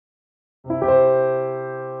All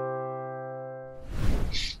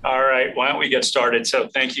right, why don't we get started? So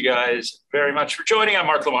thank you guys very much for joining. I'm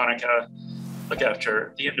Mark LaMonica, look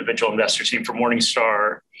after the individual investor team for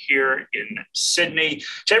Morningstar here in Sydney.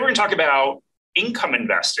 Today we're going to talk about income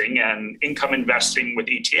investing and income investing with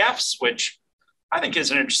ETFs, which I think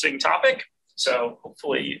is an interesting topic. So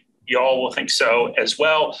hopefully you all will think so as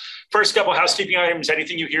well. First couple of housekeeping items.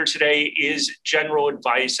 Anything you hear today is general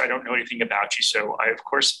advice. I don't know anything about you, so I, of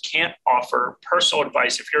course, can't offer personal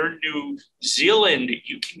advice. If you're in New Zealand,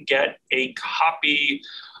 you can get a copy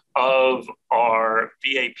of our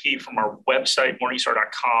VAP from our website,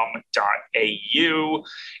 morningstar.com.au,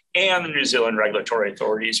 and the New Zealand regulatory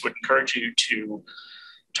authorities would encourage you to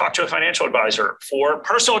talk to a financial advisor for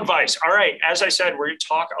personal advice. All right, as I said, we're going to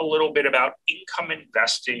talk a little bit about income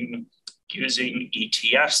investing using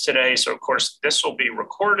ETFs today. So, of course, this will be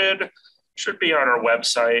recorded, should be on our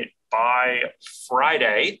website by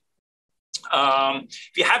Friday.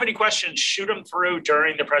 If you have any questions, shoot them through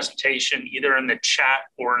during the presentation, either in the chat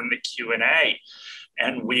or in the Q&A,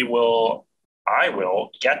 and I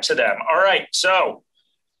will get to them. All right, so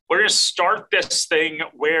we're going to start this thing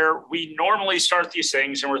where we normally start these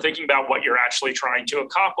things, and we're thinking about what you're actually trying to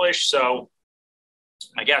accomplish. So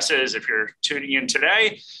my guess is if you're tuning in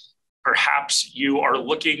today, perhaps you are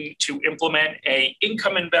looking to implement an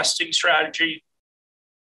income investing strategy.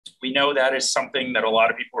 We know that is something that a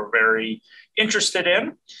lot of people are very interested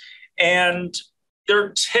in. And there are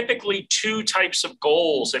typically two types of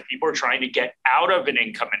goals that people are trying to get out of an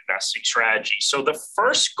income investing strategy. So the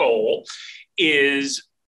first goal is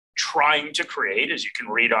trying to create, as you can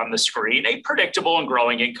read on the screen, a predictable and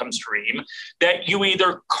growing income stream that you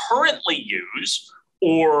either currently use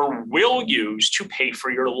or will use to pay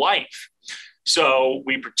for your life. So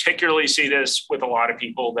we particularly see this with a lot of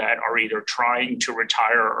people that are either trying to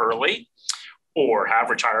retire early or have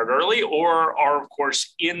retired early, or are, of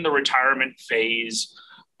course, in the retirement phase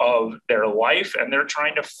of their life, and they're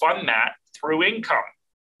trying to fund that through income.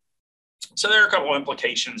 So there are a couple of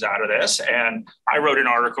implications out of this. And I wrote an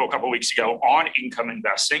article a couple of weeks ago on income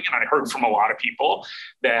investing, and I heard from a lot of people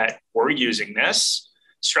that were using this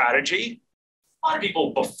strategy. A lot of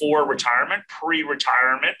people before retirement,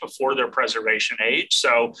 pre-retirement, before their preservation age.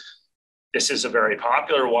 So this is a very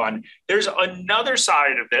popular one. There's another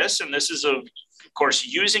side of this, and this is of course,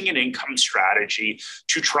 using an income strategy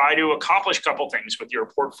to try to accomplish a couple things with your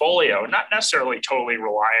portfolio, not necessarily totally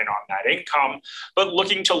relying on that income, but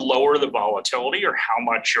looking to lower the volatility or how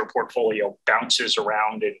much your portfolio bounces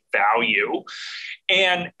around in value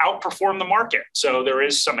and outperform the market. So there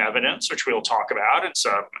is some evidence, which we'll talk about, and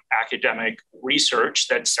some academic research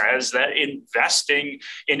that says that investing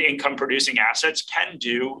in income producing assets can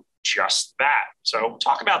do just that. So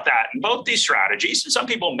talk about that in both these strategies. And some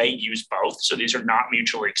people may use both, so these are not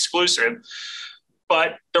mutually exclusive.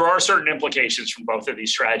 But there are certain implications from both of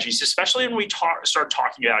these strategies, especially when we start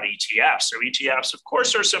talking about ETFs. So ETFs, of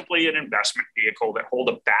course, are simply an investment vehicle that hold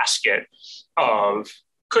a basket of,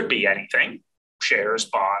 could be anything, shares,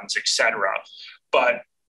 bonds, etc. But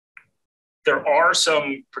there are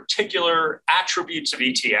some particular attributes of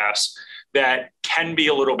ETFs that can be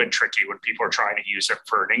a little bit tricky when people are trying to use it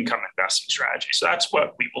for an income investing strategy. So that's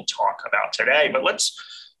what we will talk about today. But let's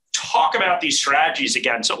talk about these strategies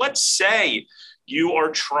again. So let's say you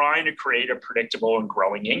are trying to create a predictable and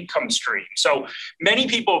growing income stream. So many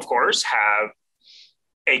people, of course, have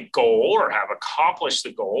a goal or have accomplished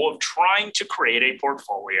the goal of trying to create a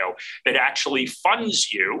portfolio that actually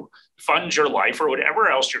funds your life or whatever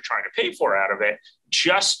else you're trying to pay for out of it,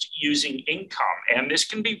 just using income. And this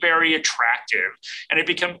can be very attractive. And it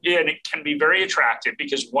can be very attractive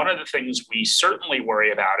because one of the things we certainly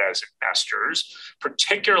worry about as investors,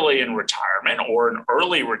 particularly in retirement or in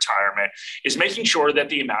early retirement, is making sure that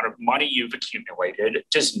the amount of money you've accumulated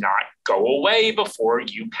does not go away before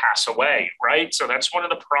you pass away, right? So that's one of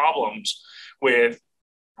the problems with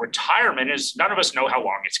retirement is none of us know how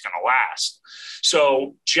long it's going to last.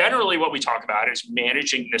 So generally what we talk about is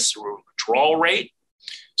managing this through withdrawal rate.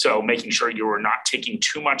 So making sure you are not taking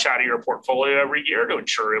too much out of your portfolio every year to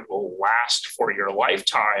ensure it will last for your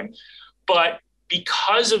lifetime. But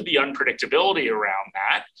because of the unpredictability around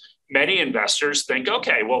that, many investors think,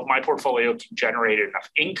 okay, well, if my portfolio can generate enough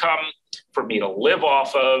income for me to live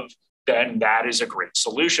off of, then that is a great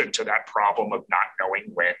solution to that problem of not knowing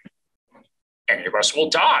when any of us will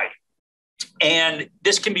die. And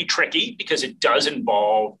this can be tricky because it does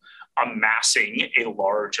involve amassing a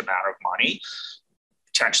large amount of money,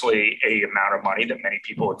 potentially an amount of money that many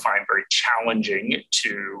people would find very challenging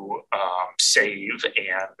to save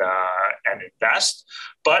and invest.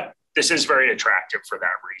 But this is very attractive for that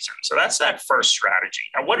reason. So that's that first strategy.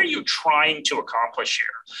 Now, what are you trying to accomplish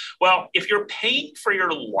here? Well, if you're paying for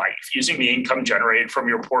your life using the income generated from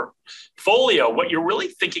your portfolio, what you're really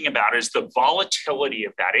thinking about is the volatility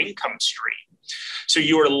of that income stream. So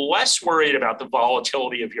you are less worried about the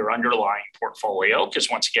volatility of your underlying portfolio, because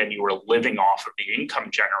once again, you are living off of the income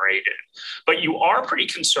generated. But you are pretty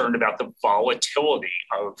concerned about the volatility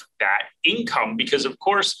of that income, because of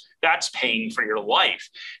course, that's paying for your life.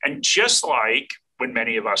 And just like when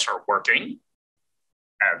many of us are working,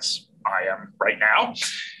 as I am right now,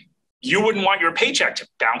 you wouldn't want your paycheck to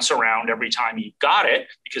bounce around every time you got it,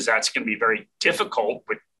 because that's going to be very difficult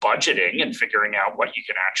with budgeting and figuring out what you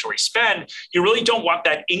can actually spend. You really don't want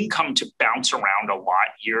that income to bounce around a lot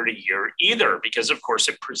year to year either, because of course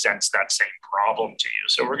it presents that same problem to you.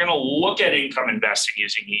 So we're going to look at income investing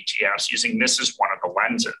using ETFs, using this as one of the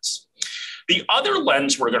lenses. The other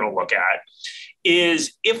lens we're going to look at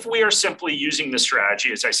is if we are simply using the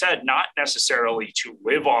strategy, as I said, not necessarily to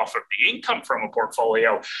live off of the income from a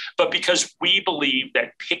portfolio, but because we believe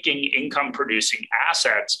that picking income producing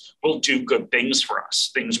assets will do good things for us,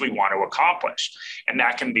 things we want to accomplish. And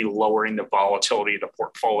that can be lowering the volatility of the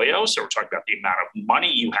portfolio. So we're talking about the amount of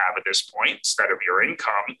money you have at this point instead of your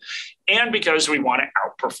income. And because we want to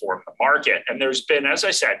outperform the market. And there's been, as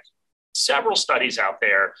I said, several studies out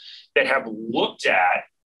there that have looked at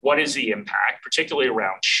what is the impact, particularly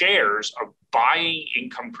around shares, of buying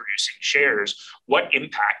income producing shares. What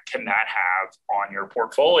impact can that have on your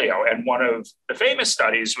portfolio? And one of the famous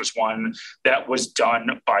studies was one that was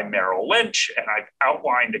done by Merrill Lynch. And I've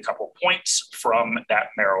outlined a couple points from that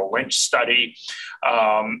Merrill Lynch study.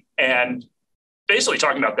 And basically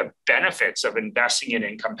talking about the benefits of investing in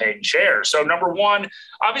income paying shares. So number one,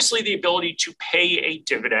 obviously the ability to pay a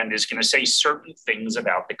dividend is going to say certain things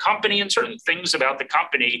about the company and certain things about the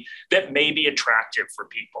company that may be attractive for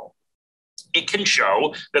people. It can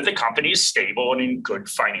show that the company is stable and in good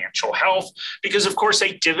financial health, because of course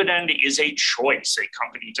a dividend is a choice. A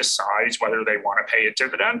company decides whether they want to pay a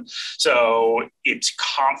dividend. So it's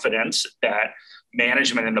confidence that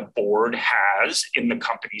management and the board has in the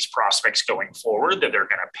company's prospects going forward, that they're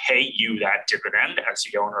going to pay you that dividend as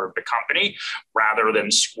the owner of the company rather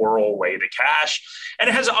than squirrel away the cash. And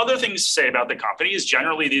it has other things to say about the company, is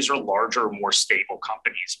generally these are larger, more stable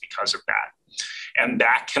companies because of that. And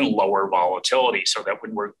that can lower volatility, so that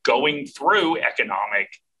when we're going through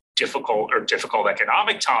difficult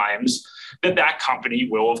economic times, that company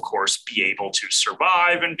will of course be able to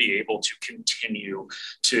survive and be able to continue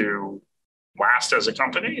to last as a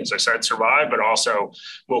company, as I said, survive, but also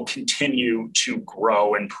will continue to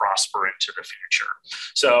grow and prosper into the future.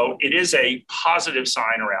 So it is a positive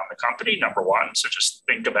sign around the company, number one. So just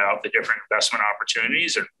think about the different investment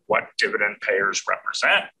opportunities and what dividend payers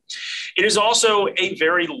represent. It is also a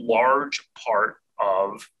very large part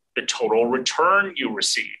of the total return you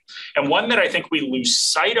receive, and one that I think we lose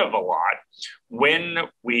sight of a lot when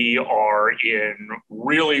we are in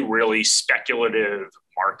really, really speculative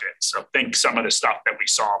markets. So think some of the stuff that we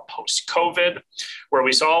saw post-COVID, where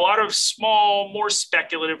we saw a lot of small, more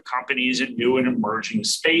speculative companies in new and emerging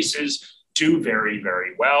spaces do very,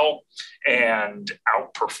 very well and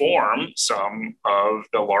outperform some of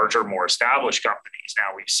the larger, more established companies. Now,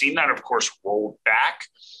 we've seen that, of course, roll back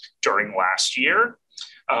during last year.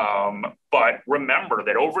 But remember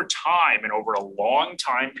that over time and over a long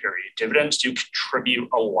time period, dividends do contribute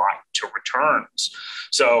a lot to returns.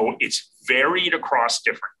 So it's varied across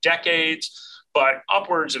different decades, but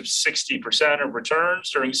upwards of 60% of returns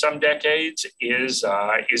during some decades is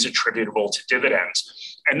attributable to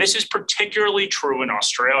dividends. And this is particularly true in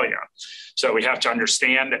Australia. So we have to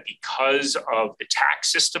understand that because of the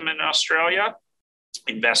tax system in Australia,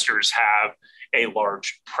 investors have a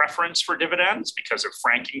large preference for dividends because of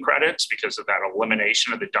franking credits, because of that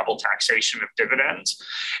elimination of the double taxation of dividends.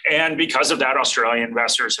 And because of that, Australian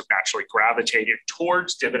investors have naturally gravitated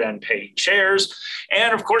towards dividend paying shares.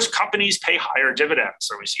 And of course, companies pay higher dividends.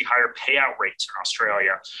 So we see higher payout rates in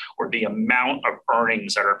Australia, or the amount of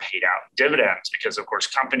earnings that are paid out in dividends, because of course,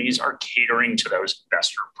 companies are catering to those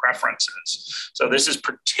investor preferences. So this is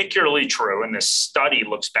particularly true, and this study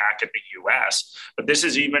looks back at the US, but this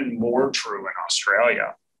is even more true in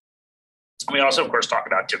Australia. We also, of course, talk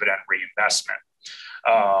about dividend reinvestment,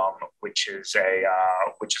 which is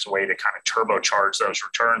a way to kind of turbocharge those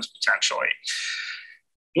returns potentially.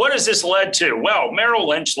 What has this led to? Well, Merrill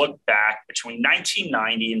Lynch looked back between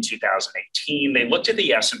 1990 and 2018. They looked at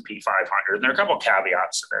the S&P 500, and there are a couple of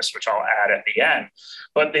caveats to this, which I'll add at the end.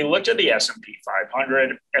 But they looked at the S&P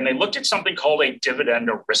 500, and they looked at something called a dividend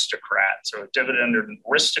aristocrat. So a dividend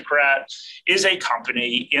aristocrat is a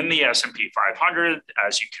company in the S&P 500,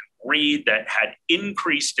 as you can read that had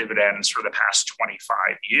increased dividends for the past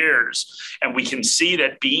 25 years. And we can see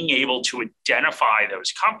that being able to identify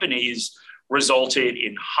those companies resulted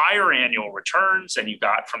in higher annual returns than you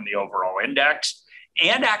got from the overall index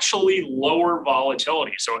and actually lower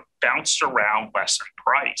volatility. So it bounced around less in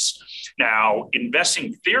price. Now,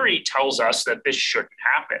 investing theory tells us that this shouldn't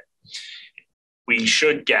happen. We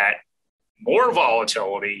should get more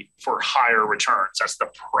volatility for higher returns. That's the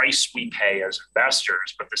price we pay as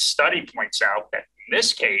investors. But the study points out that in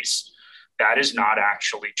this case, that is not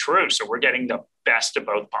actually true. So we're getting the best of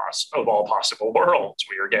all possible worlds.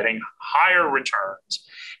 We are getting higher returns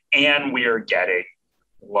and we are getting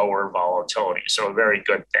lower volatility. So a very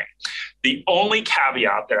good thing. The only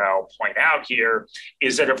caveat that I'll point out here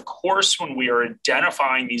is that, of course, when we are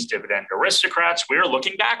identifying these dividend aristocrats, we are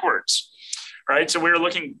looking backwards, right? So we're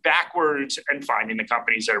looking backwards and finding the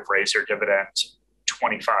companies that have raised their dividends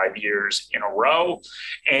 25 years in a row.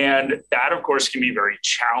 And that, of course, can be very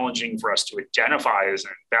challenging for us to identify as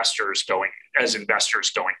investors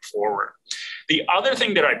going forward. The other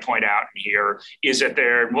thing that I point out in here is that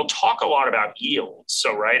we'll talk a lot about yields.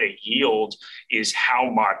 So, right, a yield is how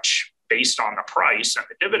much, based on the price and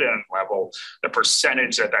the dividend level, the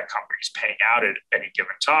percentage that company's paying out at any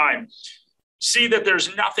given time. See that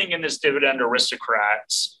there's nothing in this dividend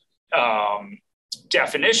aristocrats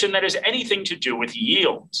definition that has anything to do with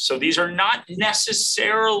yield. So these are not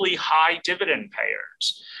necessarily high dividend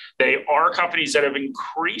payers. They are companies that have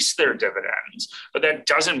increased their dividends, but that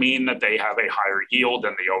doesn't mean that they have a higher yield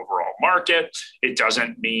than the overall market. It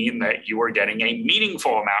doesn't mean that you are getting a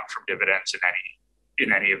meaningful amount from dividends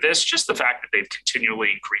in any of this, just the fact that they've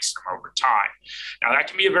continually increased them over time. Now, that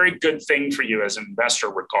can be a very good thing for you as an investor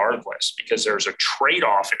regardless, because there's a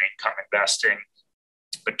trade-off in income investing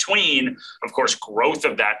between, of course, growth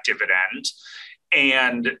of that dividend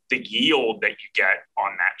and the yield that you get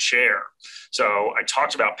on that share. So I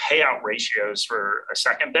talked about payout ratios for a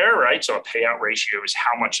second there, right? So a payout ratio is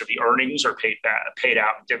how much of the earnings are paid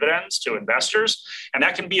out in dividends to investors. And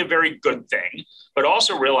that can be a very good thing, but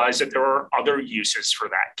also realize that there are other uses for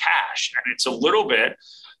that cash. And it's a little bit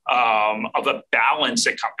of a balance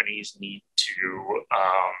that companies need to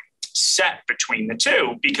set between the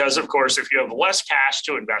two, because of course, if you have less cash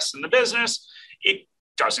to invest in the business, it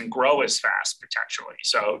doesn't grow as fast potentially.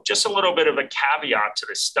 So just a little bit of a caveat to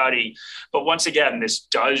this study. But once again, this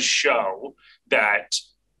does show that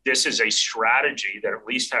this is a strategy that at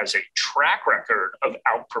least has a track record of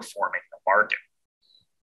outperforming the market.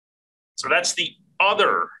 So that's the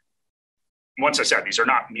other, once I said these are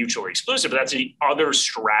not mutually exclusive, but that's the other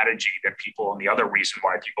strategy that people, and the other reason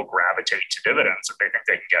why people gravitate to dividends, that they think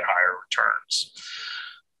they can get higher returns.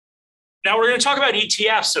 Now we're going to talk about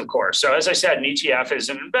ETFs, of course. So as I said, an ETF is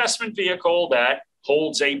an investment vehicle that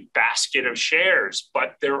holds a basket of shares,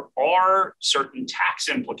 but there are certain tax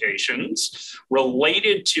implications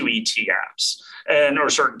related to ETFs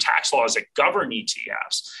or certain tax laws that govern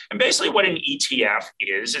ETFs. And basically what an ETF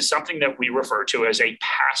is something that we refer to as a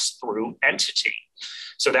pass-through entity.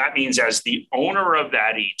 So that means as the owner of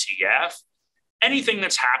that ETF, anything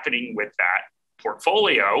that's happening with that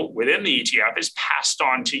portfolio within the ETF is passed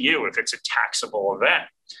on to you if it's a taxable event.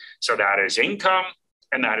 So that is income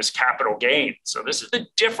and that is capital gain. So this is the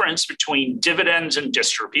difference between dividends and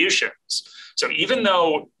distributions. So even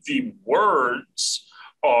though the words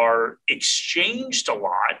are exchanged a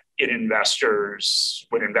lot when investors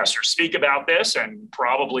speak about this and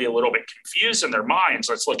probably a little bit confused in their minds,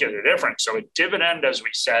 let's look at the difference. So a dividend, as we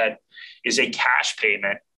said, is a cash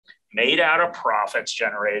payment made out of profits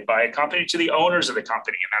generated by a company to the owners of the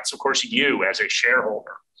company. And that's, of course, you as a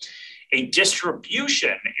shareholder. A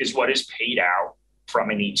distribution is what is paid out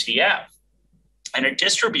from an ETF. And a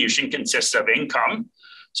distribution consists of income.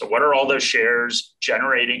 So what are all those shares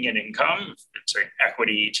generating in income? It's an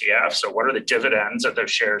equity ETF. So what are the dividends that those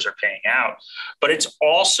shares are paying out? But it's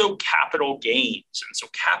also capital gains. And so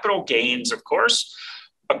capital gains, of course,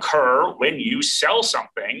 occur when you sell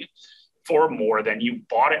something for more than you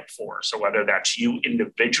bought it for. So whether that's you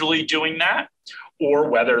individually doing that or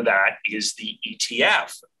whether that is the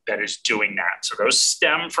ETF that is doing that. So those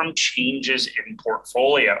stem from changes in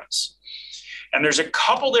portfolios. And there's a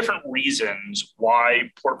couple different reasons why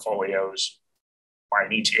an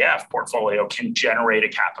ETF portfolio can generate a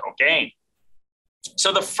capital gain.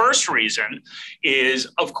 So the first reason is,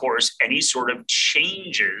 of course, any sort of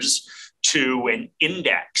changes to an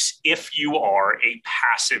index if you are a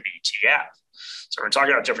passive ETF. So we're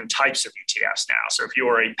talking about different types of ETFs now. So if you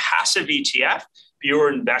are a passive ETF, if you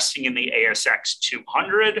are investing in the ASX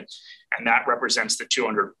 200, and that represents the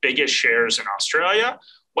 200 biggest shares in Australia,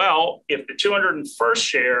 well, if the 201st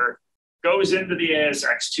share goes into the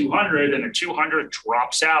ASX 200 and the 200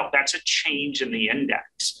 drops out, that's a change in the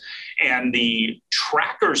index. And the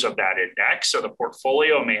trackers of that index, so the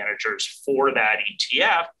portfolio managers for that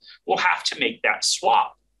ETF, will have to make that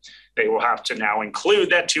swap. They will have to now include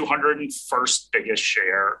that 201st biggest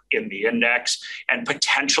share in the index, and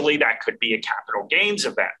potentially that could be a capital gains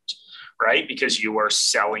event, right? Because you are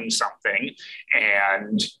selling something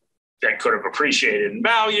and that could have appreciated in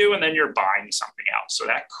value, and then you're buying something else. So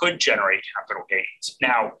that could generate capital gains.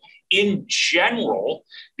 Now, in general,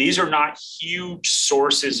 these are not huge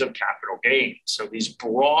sources of capital gains. So these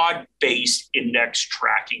broad-based index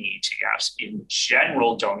tracking ETFs in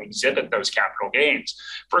general don't exhibit those capital gains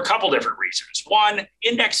for a couple different reasons. One,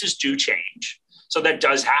 indexes do change. So that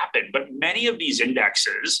does happen. But many of these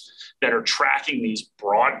indexes that are tracking these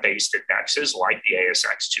broad-based indexes like the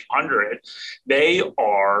ASX 200, they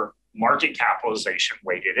are market capitalization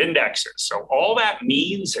weighted indexes. So all that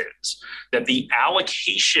means is that the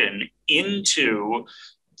allocation into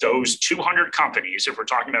those 200 companies, if we're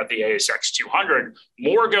talking about the ASX 200,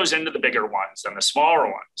 more goes into the bigger ones than the smaller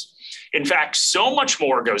ones. In fact, so much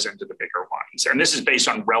more goes into the bigger ones, and this is based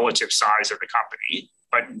on relative size of the company,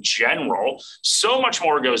 but in general, so much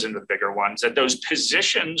more goes into the bigger ones that those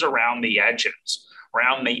positions around the edges,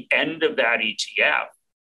 around the end of that ETF,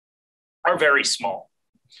 are very small.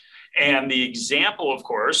 And the example, of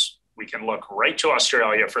course, we can look right to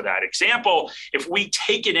Australia for that example. If we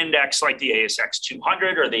take an index like the ASX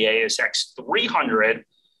 200 or the ASX 300,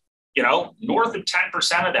 north of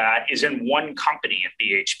 10% of that is in one company at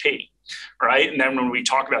BHP, right? And then when we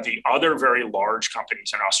talk about the other very large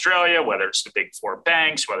companies in Australia, whether it's the big four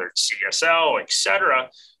banks, whether it's CSL, et cetera,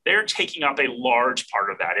 they're taking up a large part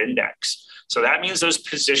of that index. So that means those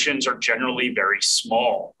positions are generally very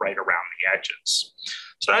small right around the edges.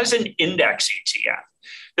 So that is an index ETF.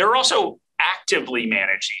 There are also actively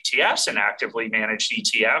managed ETFs. An actively managed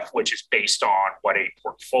ETF, which is based on what a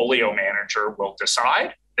portfolio manager will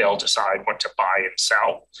decide. They'll decide what to buy and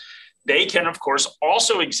sell. They can, of course,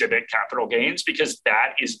 also exhibit capital gains because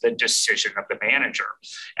that is the decision of the manager.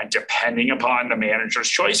 And depending upon the manager's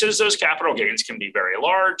choices, those capital gains can be very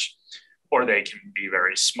large or they can be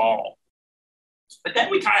very small. But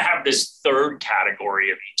then we kind of have this third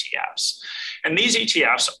category of ETFs. And these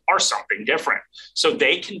ETFs are something different. So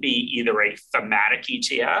they can be either a thematic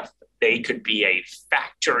ETF, they could be a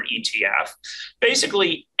factor ETF,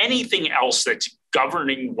 basically anything else that's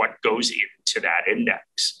governing what goes into that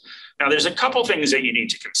index. Now, there's a couple things that you need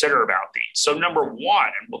to consider about these. So number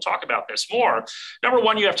one, and we'll talk about this more, number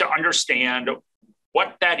one, you have to understand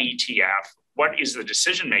what that ETF, what is the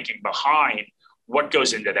decision-making behind what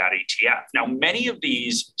goes into that ETF. Now, many of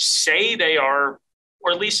these say they are,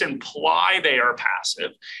 or at least imply they are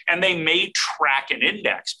passive, and they may track an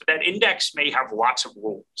index, but that index may have lots of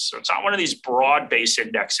rules. So it's not one of these broad-based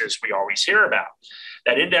indexes we always hear about.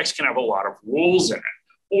 That index can have a lot of rules in it.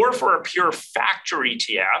 Or for a pure factor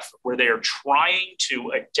ETF, where they are trying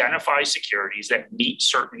to identify securities that meet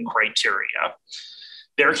certain criteria,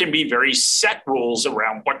 there can be very set rules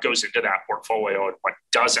around what goes into that portfolio and what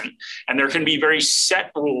doesn't. And there can be very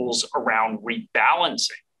set rules around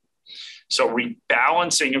rebalancing. So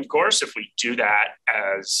rebalancing, of course, if we do that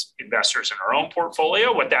as investors in our own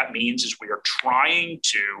portfolio, what that means is we are trying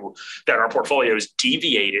to, that our portfolio is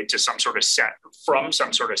deviated to some sort of set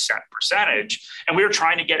percentage, and we are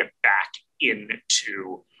trying to get it back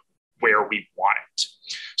into where we want it.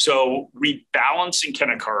 So rebalancing can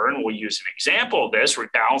occur, and we'll use an example of this.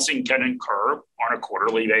 Rebalancing can occur on a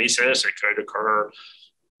quarterly basis. It could occur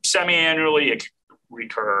semi-annually. It could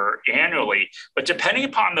recur annually. But depending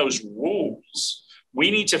upon those rules, we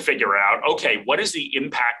need to figure out, okay, what is the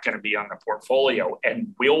impact going to be on the portfolio,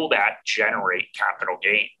 and will that generate capital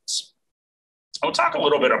gains? I'll talk a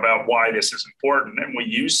little bit about why this is important, and we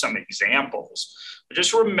use some examples. But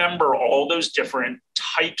just remember all those different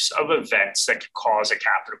types of events that could cause a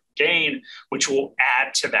capital gain, which will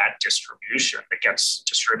add to that distribution that gets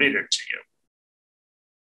distributed to you.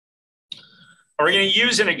 We're going to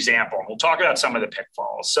use an example. We'll talk about some of the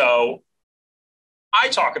pitfalls. So I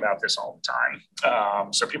talk about this all the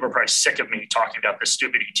time. So people are probably sick of me talking about this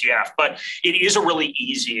stupid ETF, but it is a really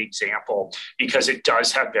easy example because it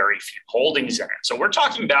does have very few holdings in it. So we're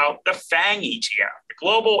talking about the FANG ETF, the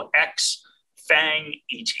Global X FANG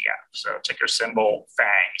ETF. So ticker symbol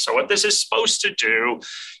FANG. So what this is supposed to do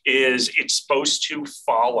is it's supposed to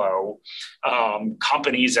follow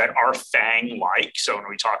companies that are FANG-like. So when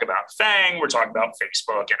we talk about FANG, we're talking about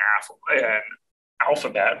Facebook and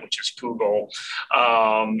Alphabet, which is Google.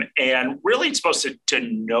 And really it's supposed to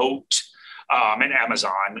denote, and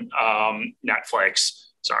Amazon, Netflix,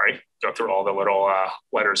 Sorry, go through all the little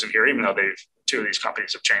letters in here, even though two of these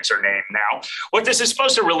companies have changed their name now. What this is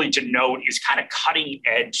supposed to really denote is kind of cutting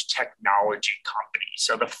edge technology companies.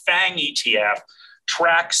 So the FANG ETF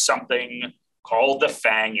tracks something called the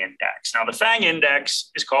FANG index. Now the FANG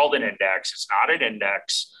index is called an index. It's not an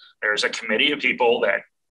index. There's a committee of people that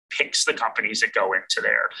picks the companies that go into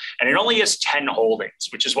there. And it only has 10 holdings,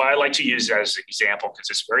 which is why I like to use it as an example, because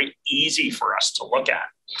it's very easy for us to look at.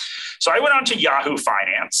 So I went on to Yahoo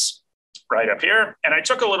Finance right up here, and I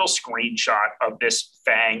took a little screenshot of this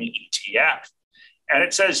FANG ETF. And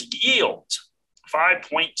it says yield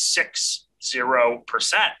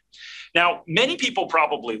 5.60%. Now, many people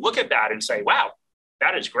probably look at that and say, wow,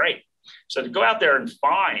 that is great. So to go out there and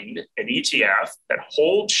find an ETF that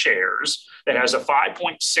holds shares that has a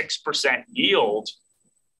 5.6% yield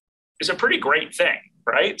is a pretty great thing,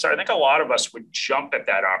 right? So I think a lot of us would jump at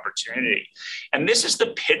that opportunity. And this is the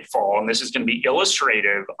pitfall, and this is going to be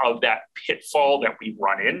illustrative of that pitfall that we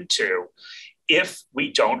run into if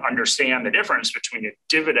we don't understand the difference between a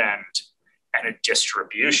dividend and a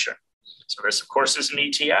distribution. So this, of course, is an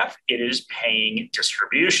ETF. It is paying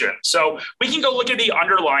distribution. So we can go look at the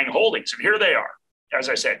underlying holdings, and here they are. As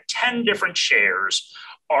I said, 10 different shares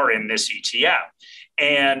are in this ETF.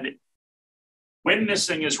 And when this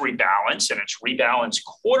thing is rebalanced, and it's rebalanced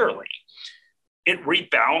quarterly, it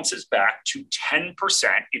rebalances back to 10%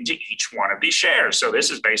 into each one of these shares. So this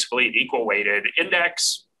is basically an equal weighted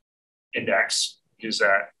index, use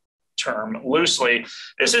that term loosely.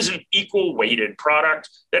 This is an equal weighted product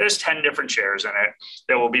that has 10 different shares in it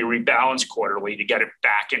that will be rebalanced quarterly to get it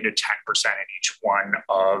back into 10% in each one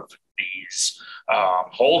of these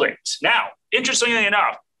holdings. Now, interestingly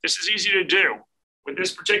enough, this is easy to do with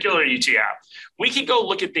this particular ETF. We can go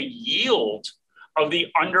look at the yield of the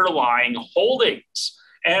underlying holdings.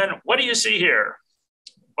 And what do you see here?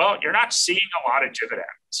 Well, you're not seeing a lot of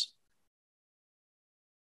dividends.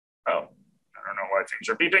 Oh, I don't know why things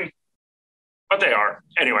are beeping, but they are.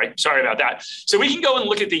 Anyway, sorry about that. So we can go and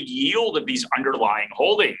look at the yield of these underlying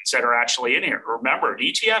holdings that are actually in here. Remember, an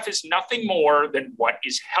ETF is nothing more than what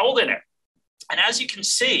is held in it. And as you can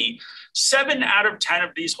see, 7 out of 10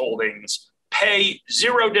 of these holdings pay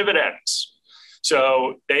 0 dividends.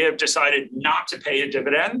 So they have decided not to pay a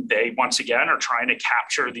dividend. They, once again, are trying to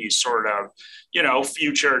capture these sort of,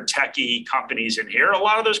 future techie companies in here. A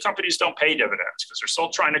lot of those companies don't pay dividends because they're still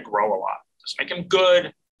trying to grow a lot. Doesn't make them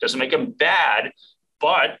good, doesn't make them bad,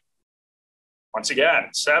 but once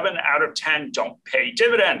again, 7 out of 10 don't pay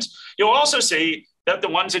dividends. You'll also see that the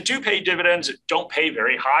ones that do pay dividends don't pay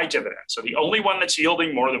very high dividends. So the only one that's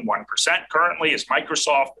yielding more than 1% currently is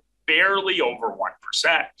Microsoft, barely over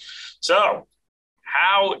 1%. So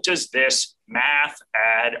how does this math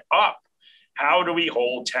add up? How do we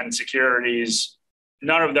hold 10 securities,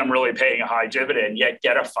 none of them really paying a high dividend, yet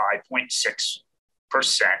get a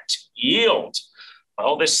 5.6% yield?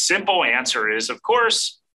 Well, the simple answer is, of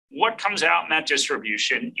course, what comes out in that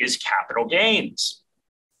distribution is capital gains.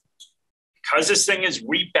 Because this thing is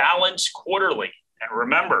rebalanced quarterly, and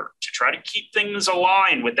remember, to try to keep things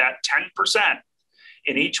aligned with that 10%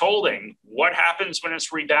 in each holding, what happens when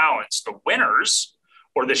it's rebalanced? The winners,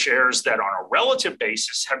 or the shares that on a relative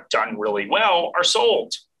basis have done really well, are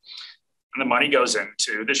sold. And the money goes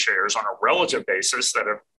into the shares on a relative basis that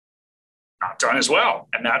have not done as well.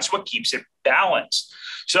 And that's what keeps it balanced.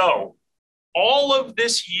 So all of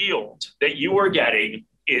this yield that you are getting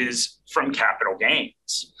is from capital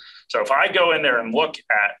gains. So if I go in there and look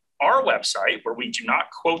at our website, where we do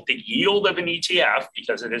not quote the yield of an ETF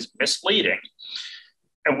because it is misleading,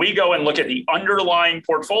 and we go and look at the underlying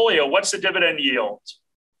portfolio, what's the dividend yield?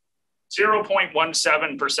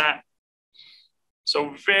 0.17%.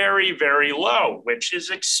 So very, very low, which is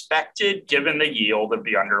expected given the yield of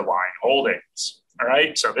the underlying holdings. All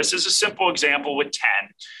right, so this is a simple example with 10.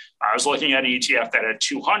 I was looking at an ETF that had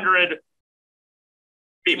 200.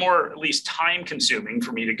 Be more at least time consuming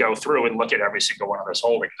for me to go through and look at every single one of those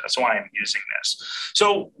holdings. That's why I'm using this.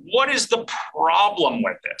 So what is the problem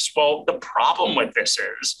with this? Well, the problem with this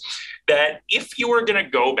is that if you are going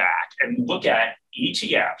to go back and look at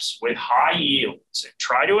ETFs with high yields and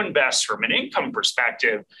try to invest from an income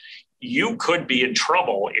perspective, you could be in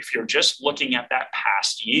trouble if you're just looking at that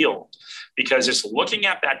past yield, because it's looking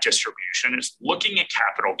at that distribution, it's looking at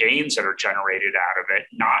capital gains that are generated out of it,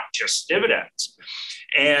 not just dividends.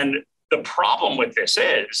 And the problem with this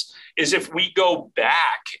is if we go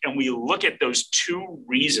back and we look at those 2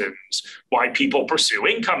 reasons why people pursue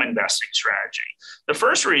income investing strategy. The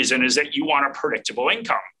first reason is that you want a predictable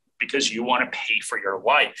income because you want to pay for your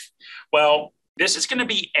life. Well, this is going to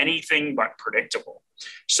be anything but predictable.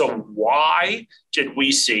 So why did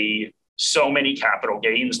we see so many capital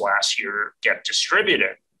gains last year get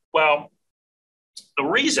distributed? Well, the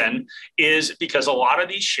reason is because a lot of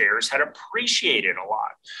these shares had appreciated a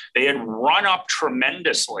lot. They had run up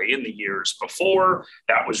tremendously in the years before.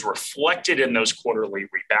 That was reflected in those quarterly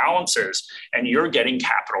rebalances, and you're getting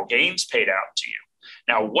capital gains paid out to you.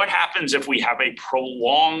 Now, what happens if we have a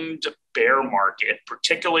prolonged bear market,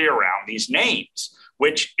 particularly around these names,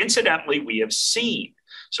 which incidentally we have seen?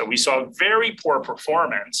 So we saw very poor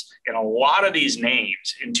performance in a lot of these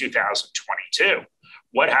names in 2022.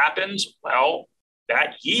 What happens? Well,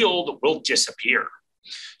 that yield will disappear.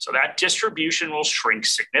 So that distribution will shrink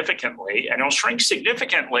significantly, and it'll shrink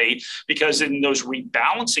significantly because in those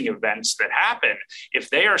rebalancing events that happen, if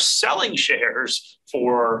they are selling shares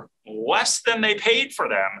for less than they paid for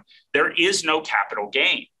them, there is no capital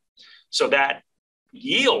gain. So that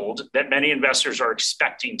yield that many investors are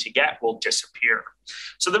expecting to get will disappear.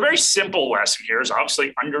 So the very simple lesson here is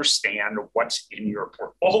obviously understand what's in your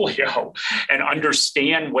portfolio and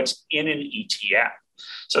understand what's in an ETF.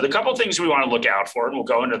 So the couple of things we want to look out for, and we'll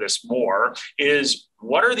go into this more, is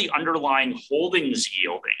what are the underlying holdings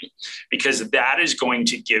yielding? Because that is going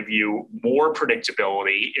to give you more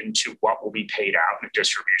predictability into what will be paid out in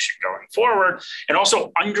distribution going forward. And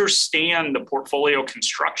also understand the portfolio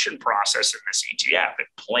construction process in this ETF. It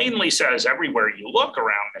plainly says everywhere you look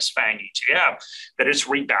around this FANG ETF that it's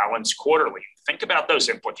rebalanced quarterly. Think about those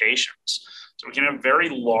implications. So we can have very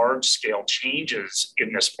large scale changes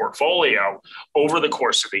in this portfolio over the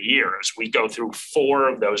course of the year as we go through 4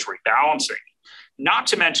 of those rebalancing. Not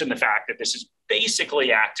to mention the fact that this is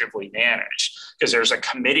basically actively managed because there's a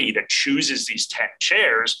committee that chooses these 10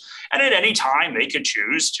 shares, and at any time they could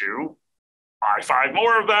choose to buy 5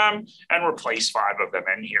 more of them and replace 5 of them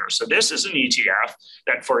in here. So this is an ETF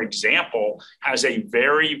that, for example, has a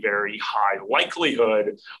very, very high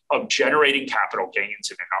likelihood of generating capital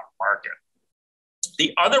gains in an up market.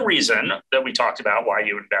 The other reason that we talked about why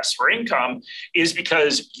you invest for income is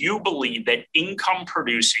because you believe that income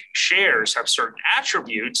producing shares have certain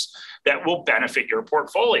attributes that will benefit your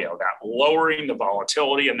portfolio, that lowering the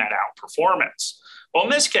volatility and that outperformance. Well, in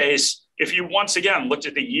this case, if you once again looked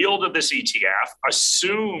at the yield of this ETF,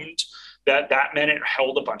 assumed that meant it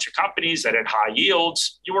held a bunch of companies that had high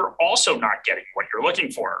yields, you were also not getting what you're looking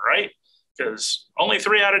for, right? Because only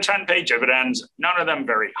 3 out of 10 pay dividends, none of them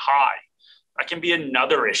very high. That can be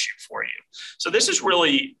another issue for you. So this is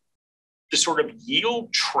really the sort of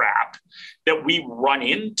yield trap that we run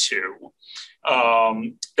into,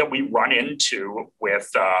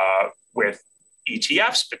 with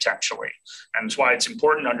ETFs potentially, and that's why it's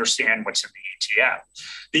important to understand what's in the ETF.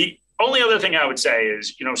 The only other thing I would say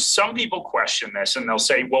is, some people question this and they'll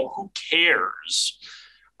say, "Well, who cares?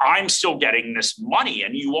 I'm still getting this money,"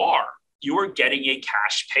 and you are. You are getting a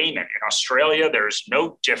cash payment. In Australia, there's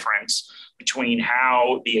no difference between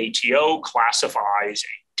how the ATO classifies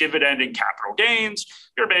a dividend and capital gains.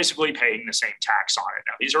 You're basically paying the same tax on it.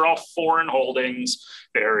 Now, these are all foreign holdings.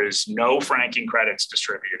 There is no franking credits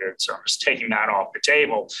distributed, so I'm just taking that off the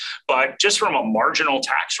table. But just from a marginal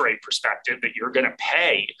tax rate perspective that you're going to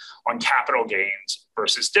pay on capital gains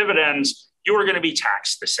versus dividends, you are going to be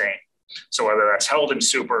taxed the same. So whether that's held in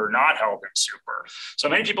super or not held in super. So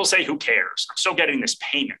many people say, who cares? I'm still getting this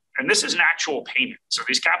payment. And this is an actual payment. So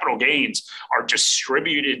these capital gains are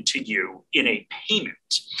distributed to you in a payment.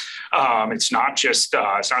 It's not just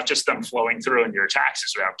them flowing through in your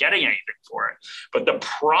taxes without getting anything for it. But the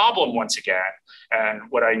problem, once again, and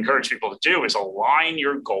what I encourage people to do is align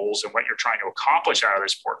your goals and what you're trying to accomplish out of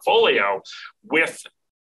this portfolio with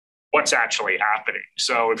what's actually happening.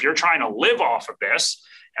 So if you're trying to live off of this,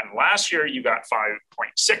 and last year you got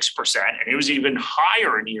 5.6%, and it was even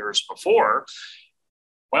higher in years before,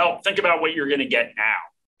 well, think about what you're going to get now.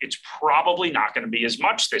 It's probably not going to be as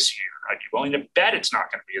much this year. I'd be willing to bet it's not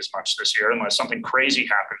going to be as much this year unless something crazy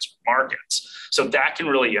happens with markets. So that can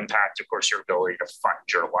really impact, of course, your ability to fund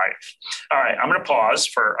your life. All right, I'm going to pause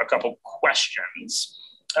for a couple questions.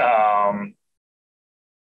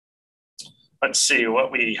 Let's see what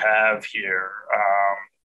we have here.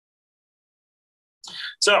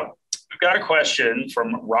 So we've got a question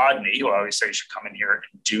from Rodney, who I always say should come in here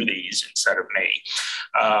and do these instead of me.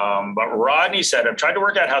 But Rodney said, I've tried to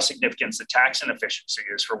work out how significant the tax inefficiency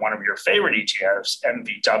is for one of your favorite ETFs,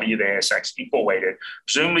 MVW, the ASX equal weighted.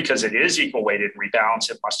 Presumably because it is equal weighted and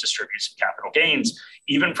rebalance, it must distribute some capital gains,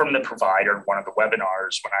 even from the provider in one of the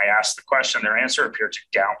webinars. When I asked the question, their answer appeared to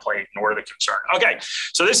downplay, ignore the concern. Okay,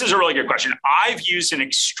 so this is a really good question. I've used an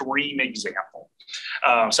extreme example.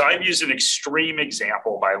 So I've used an extreme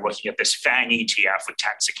example by looking at this FANG ETF with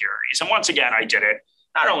 10 securities. And once again, I did it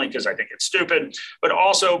not only because I think it's stupid, but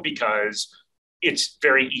also because it's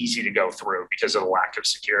very easy to go through because of the lack of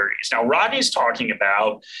securities. Now, Rodney's talking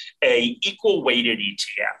about a equal weighted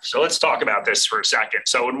ETF. So let's talk about this for a second.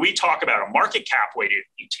 So when we talk about a market cap weighted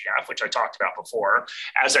ETF, which I talked about before,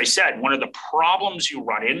 as I said, one of the problems you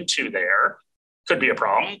run into there could be a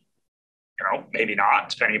problem, maybe not,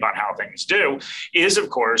 depending upon how things do, is of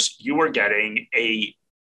course, you are getting a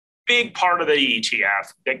big part of the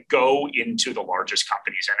ETF that go into the largest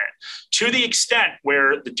companies in it, to the extent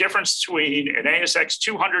where the difference between an ASX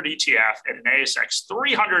 200 ETF and an ASX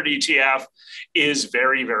 300 ETF is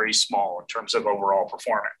very, very small in terms of overall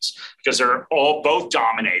performance, because they're both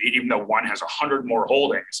dominated, even though one has 100 more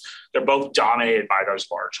holdings, they're both dominated by those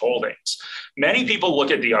large holdings. Many people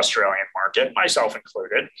look at the Australian market, myself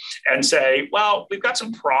included, and say, well, we've got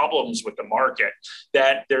some problems with the market,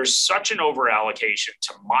 that there's such an overallocation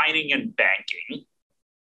to mining and banking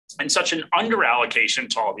and such an underallocation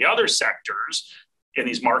to all the other sectors in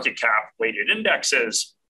these market cap weighted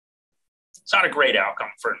indexes. It's not a great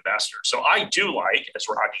outcome for investors. So I do like, as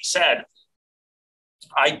Rodney said,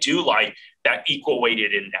 I do like that equal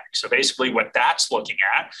weighted index. So basically what that's looking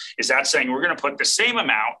at is that saying we're going to put the same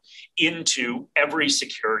amount into every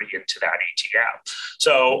security into that ETF.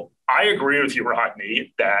 So I agree with you,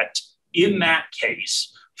 Rodney, that in that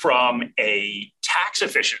case, from a tax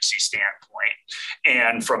efficiency standpoint,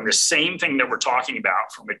 and from the same thing that we're talking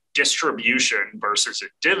about from a distribution versus a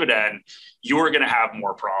dividend, you're going to have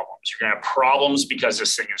more problems. You're going to have problems because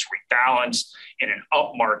this thing is rebalanced. In an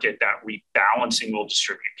up market, that rebalancing will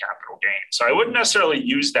distribute capital gains. So I wouldn't necessarily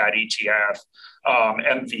use that ETF,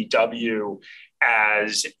 MVW,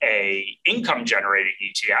 as a income generating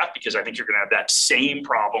ETF, because I think you're going to have that same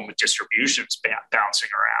problem with distributions bouncing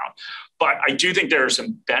around. But I do think there are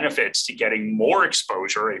some benefits to getting more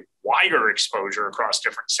exposure, a wider exposure across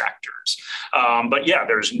different sectors. But yeah,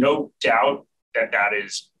 there's no doubt that that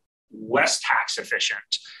is less tax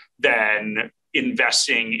efficient than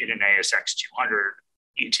investing in an ASX 200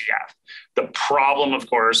 ETF. The problem, of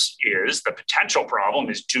course, is the potential problem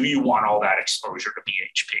is, do you want all that exposure to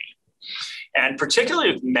BHP? And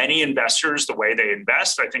particularly with many investors, the way they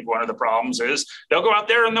invest, I think one of the problems is they'll go out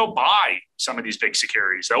there and they'll buy some of these big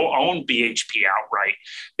securities. They'll own BHP outright.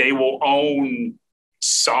 They will own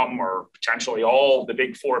some or potentially all the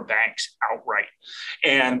big four banks outright.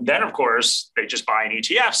 And then, of course, they just buy an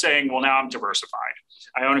ETF saying, well, now I'm diversified.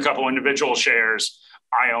 I own a couple individual shares.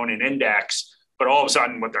 I own an index. But all of a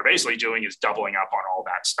sudden, what they're basically doing is doubling up on all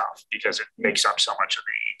that stuff because it makes up so much of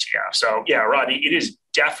the ETF. So yeah, Rodney, it is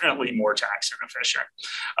definitely more tax inefficient.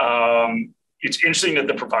 It's interesting that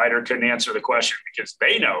the provider couldn't answer the question because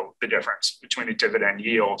they know the difference between the dividend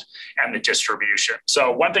yield and the distribution.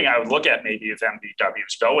 So one thing I would look at maybe if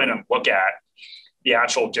MVWs go in and look at the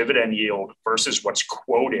actual dividend yield versus what's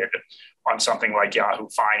quoted on something like Yahoo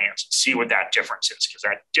Finance, see what that difference is, because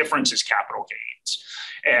that difference is capital gains.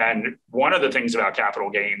 And one of the things about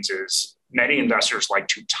capital gains is many investors like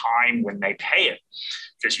to time when they pay it,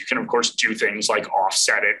 because you can, of course, do things like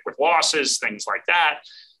offset it with losses, things like that.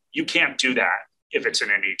 You can't do that if it's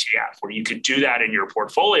in an ETF, where you could do that in your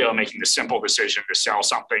portfolio, making the simple decision to sell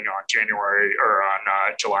something on January or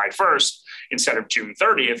on July 1st instead of June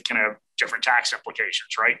 30th can have different tax implications,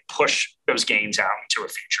 right? Push those gains out into a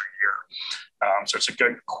future year. So it's a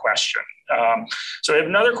good question. So I have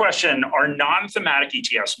another question. Are non-thematic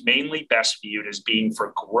ETFs mainly best viewed as being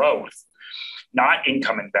for growth, not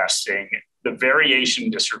income investing, the variation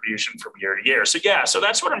distribution from year to year? So yeah, so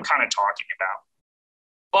that's what I'm kind of talking about.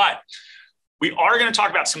 But we are going to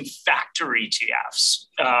talk about some factor ETFs,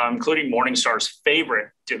 including Morningstar's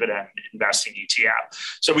favorite dividend investing ETF.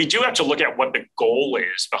 So we do have to look at what the goal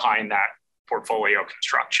is behind that portfolio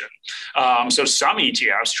construction. So some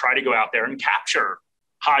ETFs try to go out there and capture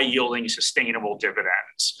high yielding, sustainable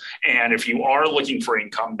dividends. And if you are looking for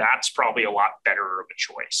income, that's probably a lot better of a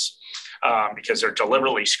choice because they're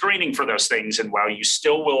deliberately screening for those things. And while you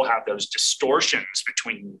still will have those distortions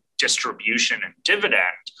between distribution and dividend,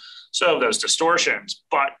 so those distortions,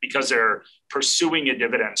 but because they're pursuing a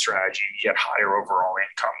dividend strategy, you get higher overall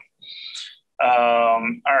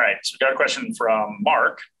income. All right, so we got a question from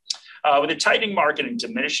Mark. With a tightening market and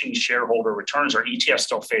diminishing shareholder returns, are ETFs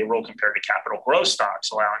still favorable compared to capital growth stocks,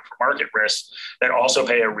 allowing for market risks that also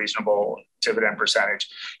pay a reasonable dividend percentage?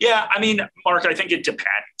 Yeah, I mean, Mark, I think it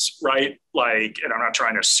depends, right? Like, and I'm not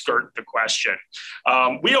trying to skirt the question.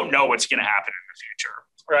 We don't know what's going to happen in the future.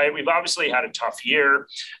 Right, we've obviously had a tough year,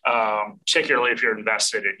 particularly if you're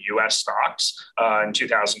invested in U.S. stocks. In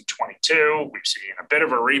 2022, we've seen a bit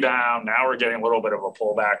of a rebound. Now we're getting a little bit of a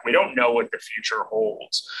pullback. We don't know what the future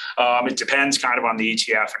holds. It depends kind of on the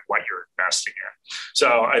ETF and what you're investing in.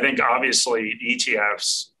 So I think obviously the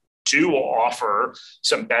ETFs do offer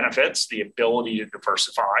some benefits, the ability to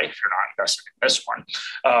diversify if you're not invested in this one,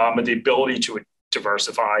 but the ability to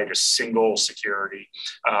diversify to single security,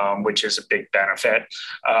 which is a big benefit.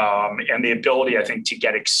 And the ability, I think, to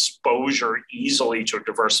get exposure easily to a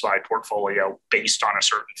diversified portfolio based on a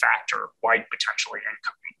certain factor, like potentially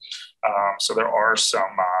income. So there are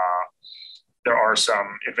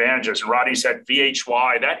some advantages. And Rodney said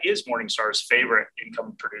VHY, that is Morningstar's favorite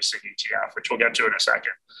income producing ETF, which we'll get to in a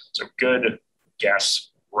second. So good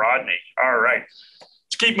guess, Rodney. All right.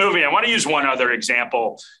 Keep moving. I want to use one other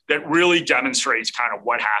example that really demonstrates kind of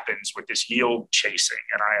what happens with this yield chasing.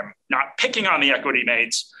 And I am not picking on the equity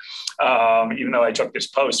mates, even though I took this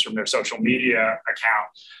post from their social media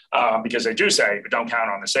account, because they do say, but don't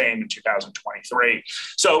count on the same in 2023.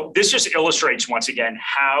 So this just illustrates once again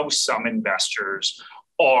how some investors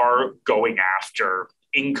are going after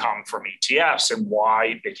income from ETFs and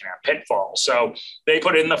why they can have pitfalls. So they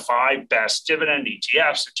put in the 5 best dividend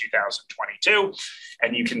ETFs in 2022,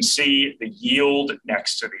 and you can see the yield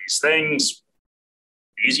next to these things.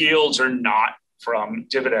 These yields are not from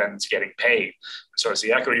dividends getting paid. So as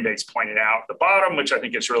the equity mates pointed out at the bottom, which I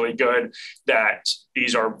think is really good, that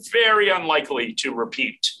these are very unlikely to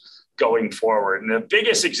repeat going forward. And the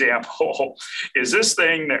biggest example is this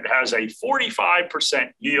thing that has a 45%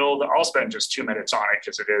 yield. I'll spend just 2 minutes on it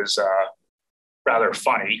because it is rather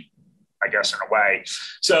funny, I guess, in a way.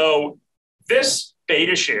 So this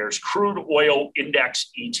Beta Shares Crude Oil Index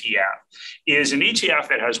ETF is an ETF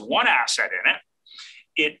that has one asset in it.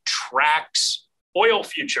 It tracks oil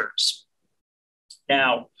futures.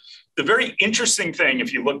 Now, the very interesting thing,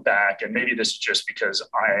 if you look back, and maybe this is just because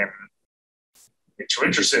I am too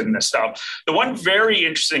interested in this stuff. The one very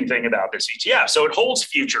interesting thing about this ETF, so it holds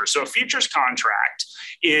futures. So a futures contract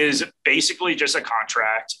is basically just a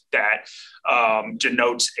contract that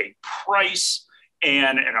denotes a price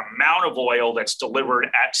and an amount of oil that's delivered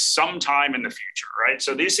at some time in the future, right?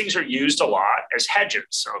 So these things are used a lot as hedges.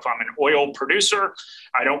 So if I'm an oil producer,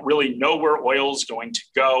 I don't really know where oil is going to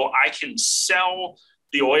go. I can sell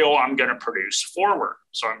the oil I'm going to produce forward.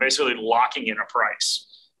 So I'm basically locking in a price.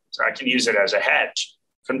 So I can use it as a hedge.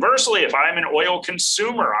 Conversely, if I'm an oil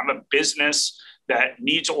consumer, I'm a business that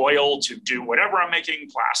needs oil to do whatever I'm making,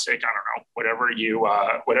 plastic, I don't know,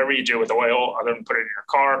 whatever you do with oil other than put it in your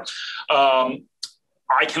car.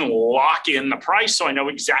 I can lock in the price so I know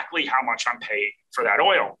exactly how much I'm paying for that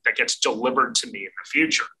oil that gets delivered to me in the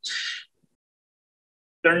future.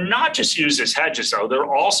 They're not just used as hedges, though.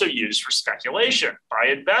 They're also used for speculation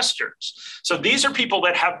by investors. So these are people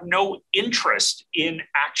that have no interest in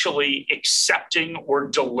actually accepting or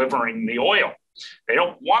delivering the oil. They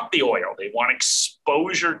don't want the oil. They want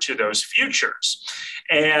exposure to those futures.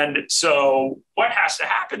 And so what has to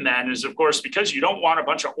happen then is, of course, because you don't want a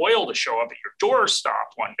bunch of oil to show up at your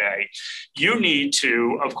doorstop one day, you need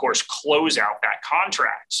to, of course, close out that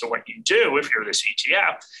contract. So what you do if you're this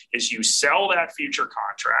ETF is you sell that future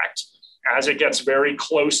contract as it gets very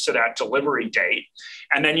close to that delivery date,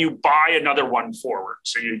 and then you buy another one forward.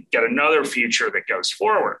 So you get another future that goes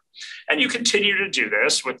forward. And you continue to do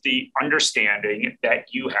this with the understanding that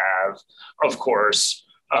you have, of course,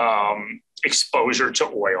 exposure to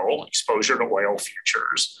oil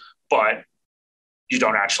futures, but you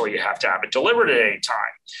don't actually have to have it delivered at any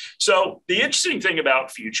time. So the interesting thing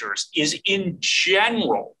about futures is, in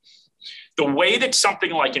general, the way that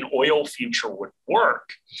something like an oil future would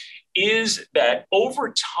work is that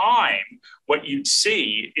over time, what you'd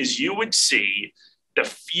see is you would see the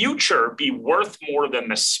future be worth more than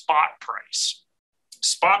the spot price.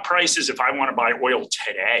 Spot price is if I want to buy oil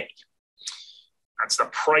today. That's the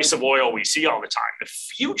price of oil we see all the time. The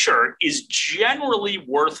future is generally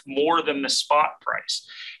worth more than the spot price.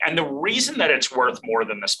 And the reason that it's worth more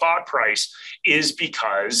than the spot price is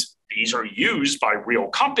because these are used by real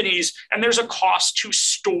companies, and there's a cost to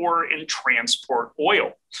store and transport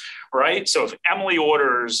oil, right? So if Emily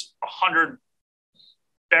orders 100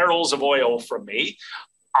 barrels of oil from me,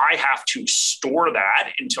 I have to store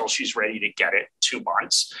that until she's ready to get it 2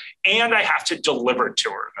 months, and I have to deliver it to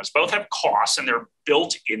her. Those both have costs, and they're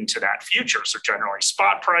built into that future. So generally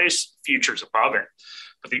spot price, futures above it.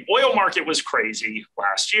 But the oil market was crazy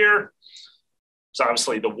last year. So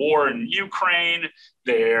obviously the war in Ukraine,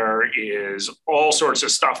 there is all sorts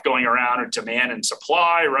of stuff going around with demand and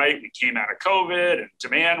supply, right? We came out of COVID and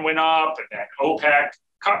demand went up, and then OPEC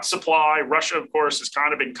cut supply. Russia, of course, has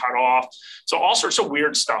kind of been cut off. So all sorts of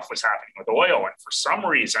weird stuff was happening with oil. And for some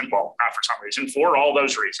reason, well, not for some reason, for all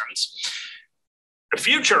those reasons, the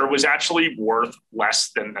future was actually worth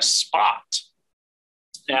less than the spot.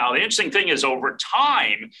 Now, the interesting thing is, over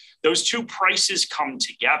time, those two prices come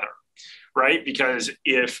together, right? Because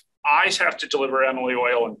if I have to deliver Emily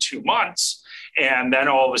oil in 2 months. And then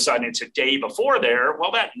all of a sudden it's a day before there.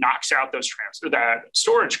 Well, that knocks out that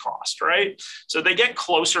storage cost, right? So they get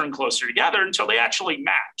closer and closer together until they actually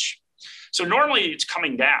match. So normally it's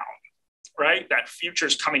coming down, right? That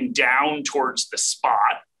future's coming down towards the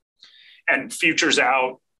spot, and futures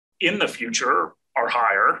out in the future are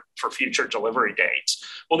higher for future delivery dates.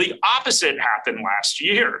 Well, the opposite happened last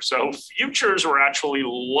year. So futures were actually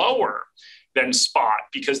lower than spot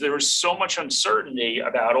because there was so much uncertainty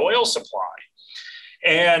about oil supply.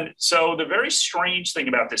 And so the very strange thing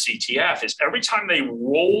about this ETF is every time they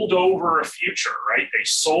rolled over a future, right? They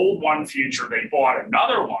sold one future, they bought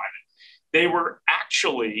another one, they were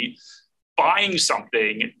actually buying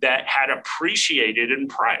something that had appreciated in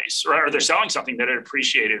price, or they're selling something that had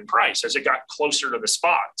appreciated in price as it got closer to the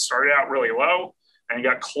spot. It started out really low and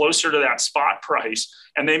got closer to that spot price,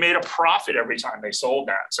 and they made a profit every time they sold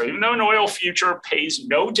that. So even though an oil future pays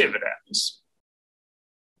no dividends,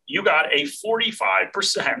 you got a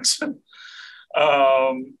 45%,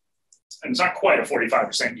 and it's not quite a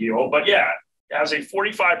 45% yield, but yeah, it has a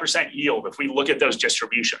 45% yield if we look at those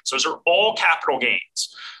distributions. Those are all capital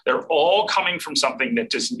gains. They're all coming from something that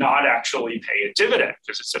does not actually pay a dividend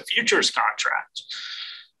because it's a futures contract.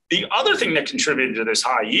 The other thing that contributed to this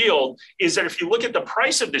high yield is that if you look at the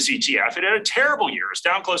price of this ETF, it had a terrible year. It's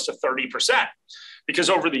down close to 30% because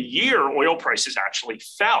over the year, oil prices actually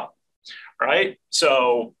fell, right?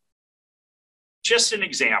 So just an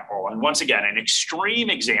example, and once again, an extreme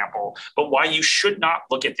example, but why you should not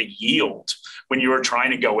look at the yield when you are trying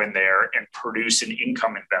to go in there and produce an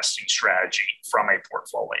income investing strategy from a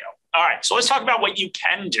portfolio. All right, so let's talk about what you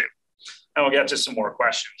can do, and we'll get to some more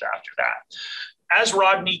questions after that. As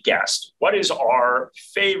Rodney guessed, what is our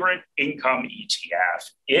favorite income ETF?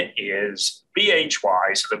 It is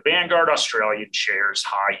BHY, so the Vanguard Australian Shares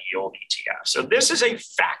High Yield ETF. So this is a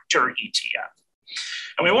factor ETF.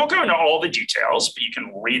 And we won't go into all the details, but you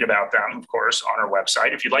can read about them, of course, on our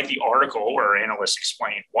website. If you'd like the article where our analysts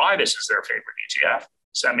explain why this is their favorite ETF,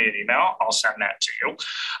 send me an email. I'll send that to you.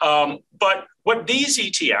 But what these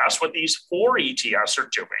four ETFs are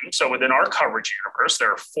doing, so within our coverage universe,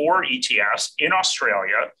 there are 4 ETFs in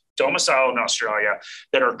Australia, domiciled in Australia,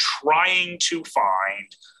 that are trying to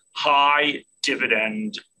find high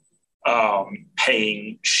dividend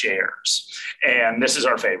paying shares. And this is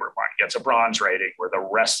our favorite one. It gets a bronze rating where the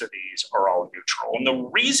rest of these are all neutral. And the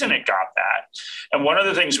reason it got that, and one of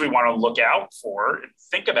the things we want to look out for and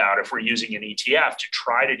think about if we're using an ETF to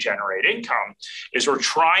try to generate income, is we're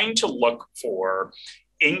trying to look for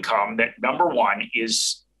income that, number one,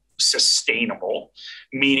 is sustainable,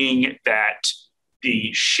 meaning that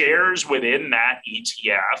the shares within that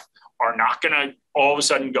ETF are not going to all of a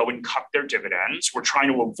sudden go and cut their dividends. We're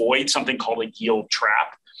trying to avoid something called a yield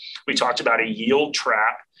trap. We talked about a yield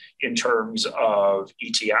trap in terms of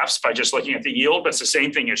ETFs by just looking at the yield, but it's the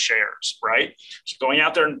same thing as shares, right? So going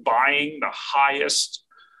out there and buying the highest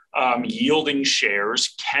yielding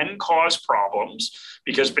shares can cause problems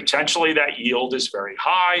because potentially that yield is very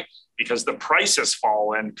high because the price has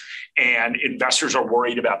fallen and investors are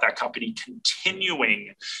worried about that company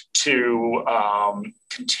continuing to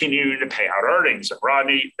pay out earnings. And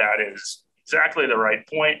Rodney, that is exactly the right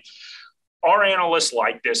point. Our analysts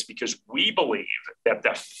like this because we believe that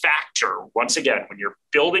the factor, once again, when you're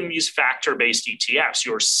building these factor-based ETFs,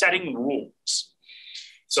 you're setting rules.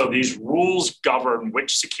 So these rules govern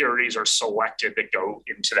which securities are selected that go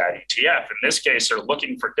into that ETF. In this case, they're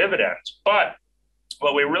looking for dividends. But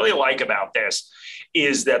what we really like about this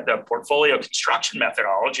is that the portfolio construction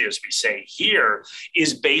methodology, as we say here,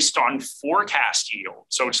 is based on forecast yield.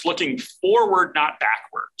 So it's looking forward, not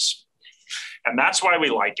backwards. And that's why we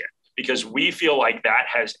like it, because we feel like that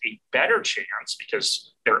has a better chance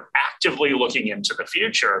because they're actively looking into the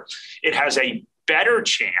future. It has a better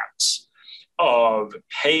chance of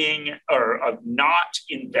paying or of not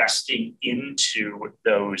investing into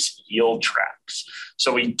those yield traps.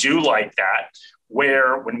 So we do like that.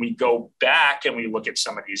 Where when we go back and we look at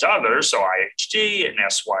some of these others, so IHD and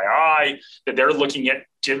SYI, that they're looking at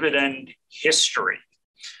dividend history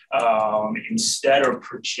instead of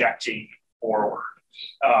projecting forward.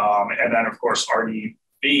 And then, of course,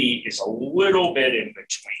 RDB is a little bit in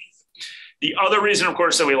between. The other reason, of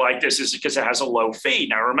course, that we like this is because it has a low fee.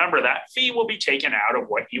 Now, remember, that fee will be taken out of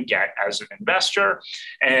what you get as an investor.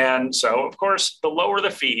 And so, of course, the lower the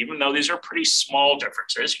fee, even though these are pretty small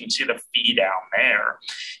differences, you can see the fee down there,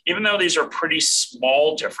 even though these are pretty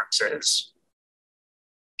small differences,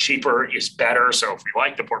 cheaper is better. So if we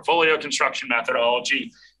like the portfolio construction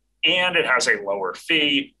methodology and it has a lower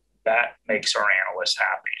fee, that makes our analysts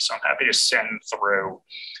happy. So I'm happy to send through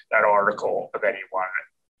that article of anyone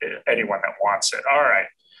anyone that wants it. All right.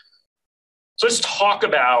 So let's talk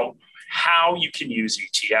about how you can use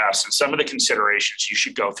ETFs and some of the considerations you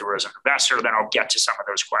should go through as an investor. Then I'll get to some of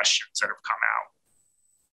those questions that have come out.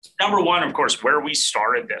 Number one, of course, where we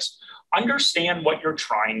started this, understand what you're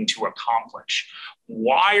trying to accomplish.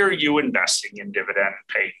 Why are you investing in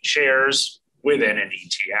dividend-paying shares within an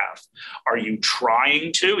ETF? Are you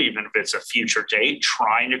trying to, even if it's a future date,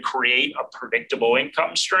 trying to create a predictable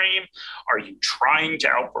income stream? Are you trying to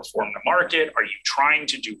outperform the market? Are you trying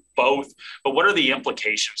to do both? But what are the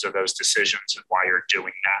implications of those decisions and why you're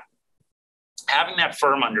doing that? Having that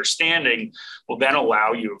firm understanding will then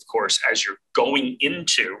allow you, of course, as you're going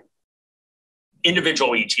into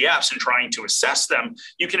individual ETFs and trying to assess them,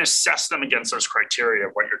 you can assess them against those criteria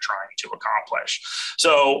of what you're trying to accomplish.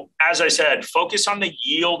 So as I said, focus on the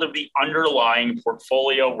yield of the underlying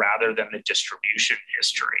portfolio rather than the distribution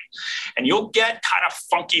history. And you'll get kind of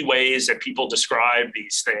funky ways that people describe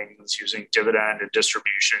these things using dividend and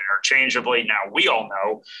distribution interchangeably. Now, we all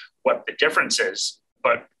know what the difference is,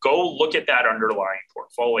 but go look at that underlying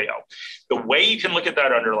portfolio. The way you can look at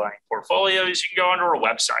that underlying portfolio is you can go onto our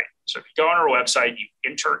website. So if you go on our website, you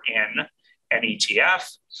enter in an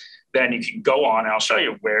ETF, then you can go on, and I'll show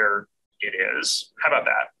you where it is. How about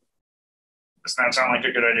that? Does that sound like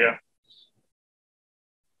a good idea? All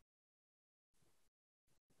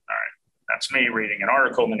right, that's me reading an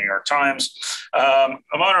article in the New York Times. I'm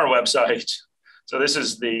on our website. So this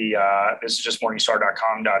is just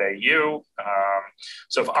morningstar.com.au.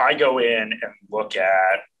 So if I go in and we'll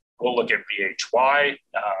look at VHY,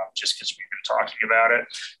 just because we've been talking about it.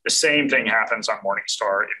 The same thing happens on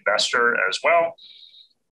Morningstar Investor as well.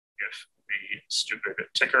 If the stupid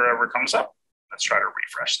ticker ever comes up, let's try to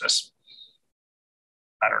refresh this.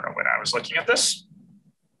 I don't know when I was looking at this.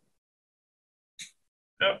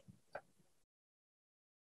 Nope.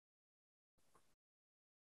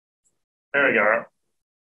 There we go.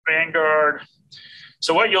 Vanguard.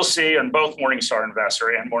 So what you'll see on both Morningstar Investor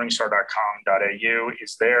and morningstar.com.au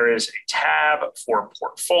is there is a tab for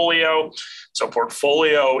portfolio. So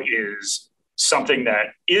portfolio is something that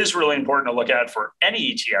is really important to look at for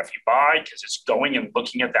any ETF you buy because it's going and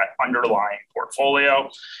looking at that underlying portfolio.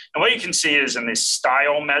 And what you can see is in these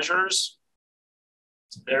style measures,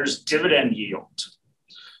 there's dividend yield.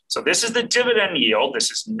 So this is the dividend yield.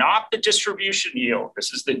 This is not the distribution yield.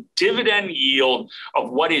 This is the dividend yield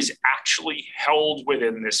of what is actually held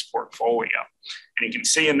within this portfolio. And you can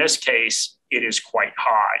see in this case, it is quite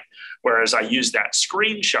high. Whereas I used that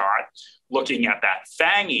screenshot looking at that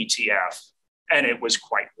FANG ETF, and it was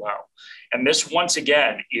quite low. And this, once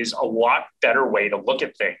again, is a lot better way to look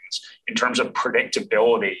at things in terms of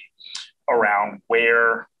predictability around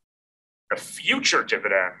where the future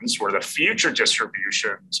dividends or the future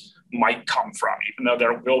distributions might come from, even though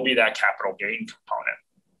there will be that capital gain component.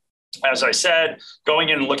 As I said, going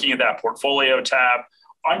in and looking at that portfolio tab,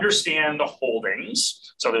 understand the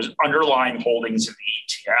holdings. So there's underlying holdings in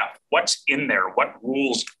the ETF. What's in there? What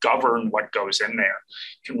rules govern what goes in there?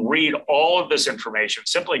 You can read all of this information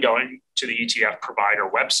simply going to the ETF provider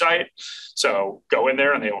website. So go in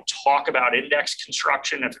there and they will talk about index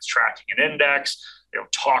construction if it's tracking an index. They'll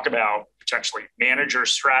talk about potentially manager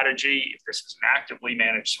strategy. If this is an actively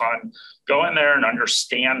managed fund, go in there and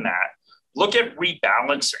understand that. Look at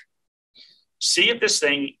rebalancing. See if this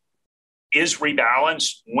thing is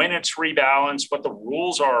rebalanced, when it's rebalanced, what the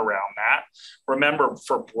rules are around that. Remember,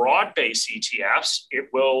 for broad-based ETFs, it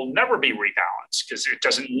will never be rebalanced because it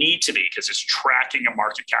doesn't need to be because it's tracking a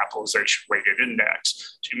market capitalization weighted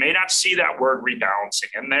index. So you may not see that word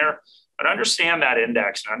rebalancing in there, but understand that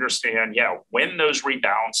index and understand, when those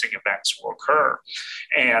rebalancing events will occur.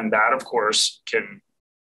 And that, of course, can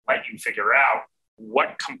let you figure out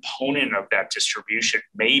what component of that distribution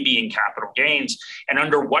may be in capital gains and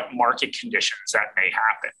under what market conditions that may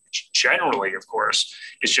happen, which generally, of course,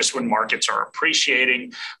 is just when markets are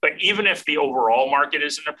appreciating. But even if the overall market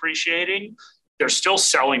isn't appreciating, they're still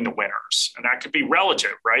selling the winners. And that could be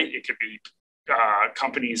relative, right? It could be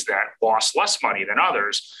companies that lost less money than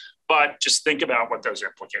others. But just think about what those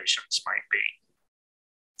implications might be.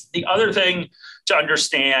 The other thing to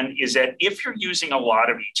understand is that if you're using a lot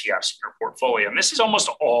of ETFs in your portfolio, and this is almost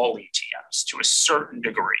all ETFs to a certain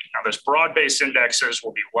degree. Now, those broad-based indexes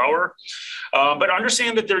will be lower, but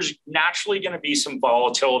understand that there's naturally going to be some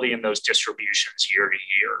volatility in those distributions year to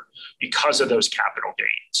year because of those capital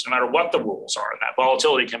gains, no matter what the rules are. And that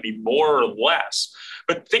volatility can be more or less.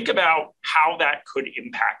 But think about how that could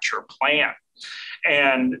impact your plan.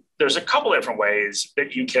 And there's a couple different ways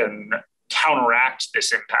that you can counteract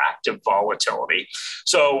this impact of volatility.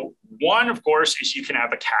 So one, of course, is you can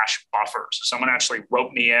have a cash buffer. So someone actually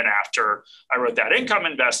wrote me in after I wrote that income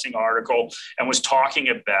investing article and was talking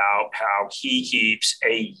about how he keeps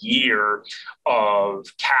a year of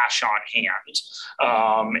cash on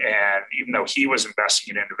hand. And even though he was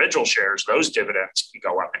investing in individual shares, those dividends can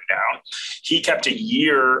go up and down. He kept a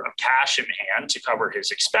year of cash in hand to cover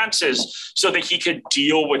his expenses so that he could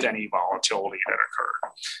deal with any volatility that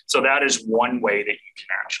occurred. So that is one way that you can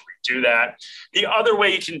actually do that. The other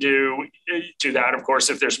way you can do that, of course,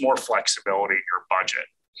 if there's more flexibility in your budget.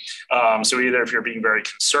 So either if you're being very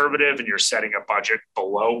conservative and you're setting a budget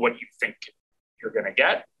below what you think you're going to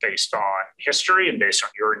get based on history and based on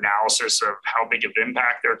your analysis of how big of an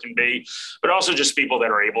impact there can be, but also just people that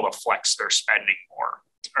are able to flex their spending more.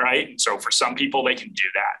 All right. And so for some people, they can do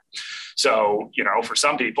that. So, for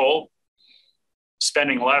some people,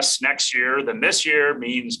 spending less next year than this year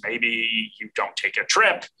means maybe you don't take a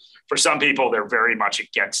trip. For some people, they're very much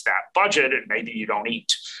against that budget and maybe you don't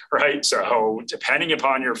eat, right? So depending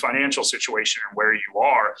upon your financial situation and where you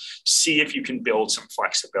are, see if you can build some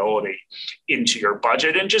flexibility into your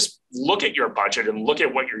budget and just look at your budget and look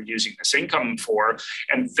at what you're using this income for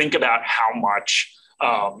and think about how much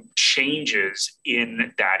changes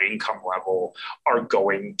in that income level are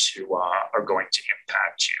going to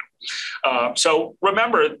impact you. So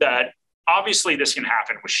remember that obviously this can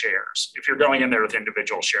happen with shares. If you're going in there with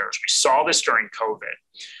individual shares, we saw this during COVID,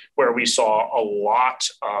 where we saw a lot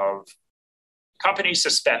of companies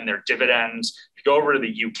suspend their dividends. If you go over to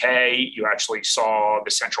the UK, you actually saw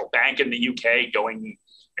the central bank in the UK going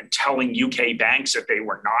and telling UK banks that they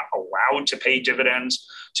were not allowed to pay dividends.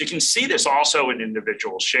 So you can see this also in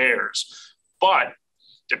individual shares. But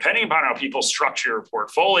depending upon how people structure your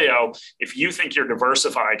portfolio, if you think you're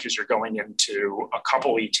diversified because you're going into a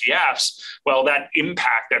couple ETFs, well, that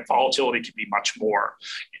impact, that volatility can be much more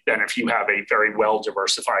than if you have a very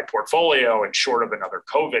well-diversified portfolio and short of another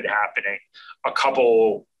COVID happening, a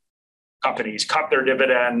couple companies cut their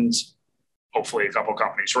dividends, hopefully a couple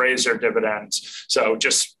companies raise their dividends. So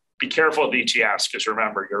just be careful of ETFs because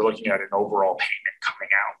remember, you're looking at an overall payment coming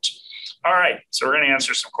out. All right, so we're going to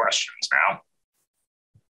answer some questions now.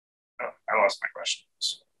 Oh, I lost my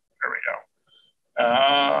questions. There we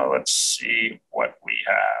go. Let's see what we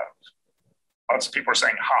have. Lots of people are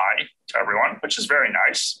saying hi to everyone, which is very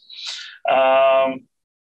nice.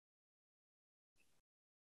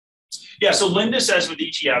 Yeah, so Linda says with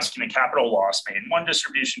ETFs, can a capital loss made in one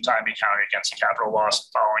distribution time be counted against a capital loss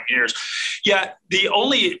in the following years? Yeah,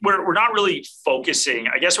 we're not really focusing,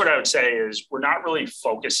 I guess what I would say is we're not really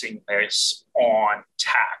focusing this on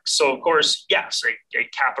tax. So of course, yes, a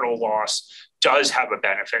capital loss does have a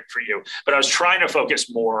benefit for you, but I was trying to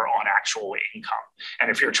focus more on actual income.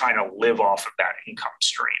 And if you're trying to live off of that income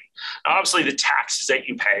stream, obviously the taxes that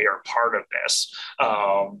you pay are part of this.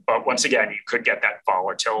 But once again, you could get that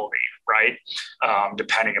volatility, right?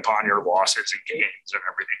 Depending upon your losses and gains and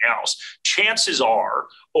everything else. Chances are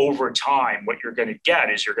over time, what you're going to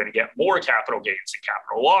get is you're going to get more capital gains and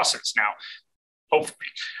capital losses. Now, hopefully,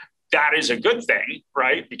 that is a good thing,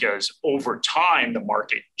 right? Because over time, the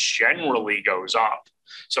market generally goes up.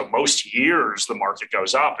 So most years, the market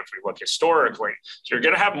goes up if we look historically. So you're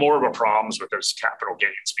going to have more of a problems with those capital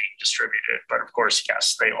gains being distributed. But of course,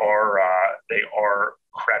 yes, they are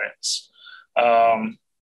credits.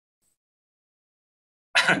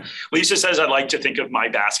 Lisa says, I'd like to think of my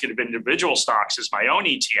basket of individual stocks as my own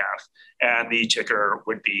ETF, and the ticker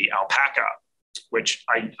would be alpaca, which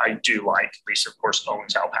I do like. Lisa, of course,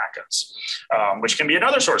 owns alpacas, which can be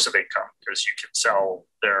another source of income because you can sell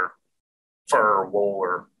their fur, wool,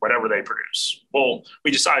 or whatever they produce. Well,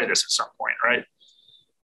 we decided this at some point, right?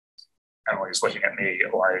 Emily's looking at me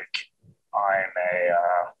like I'm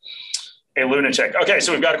a lunatic. Okay,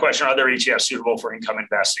 so we've got a question. Are there ETFs suitable for income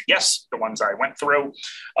investing? Yes, the ones I went through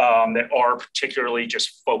that are particularly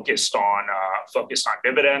just focused on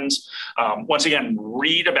dividends. Once again,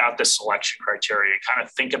 read about the selection criteria, kind of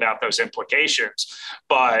think about those implications.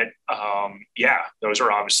 But yeah, those are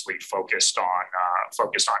obviously focused on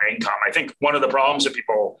income. I think one of the problems that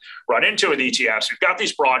people run into with ETFs, we've got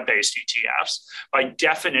these broad-based ETFs. By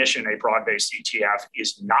definition, a broad-based ETF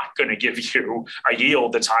is not going to give you a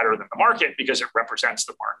yield that's higher than the market because it represents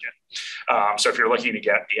the market. So if you're looking to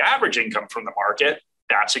get the average income from the market,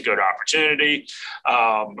 that's a good opportunity.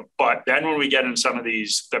 But then when we get in some of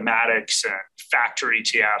these thematics and factor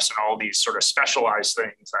ETFs and all these sort of specialized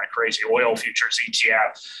things like crazy oil futures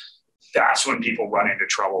ETF, that's when people run into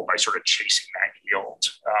trouble by sort of chasing that yield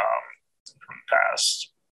from the past.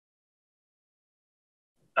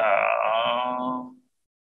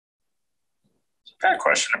 got a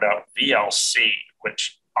question about VLC,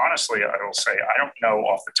 which honestly, I will say I don't know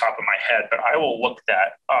off the top of my head, but I will look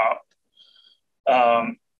that up.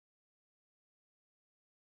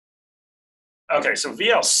 Okay, so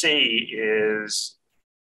VLC is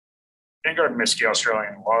Vanguard Misky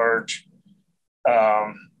Australian Large.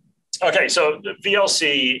 Okay, so the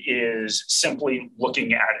VLC is simply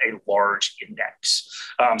looking at a large index.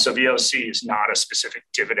 So VLC is not a specific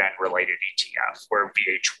dividend-related ETF, where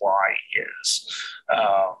VHY is.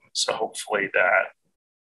 So hopefully that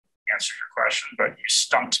answers your question, but you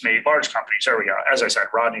stumped me. Large companies, there we go. As I said,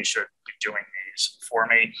 Rodney should be doing these for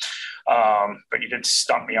me, but you did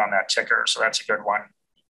stump me on that ticker, so that's a good one.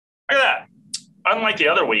 Look at that. Unlike the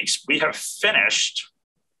other weeks, we have finished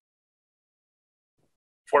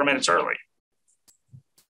 4 minutes early.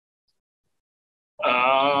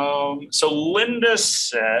 So Linda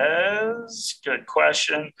says, good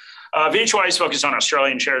question. VHY is focused on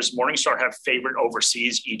Australian shares. Morningstar have favorite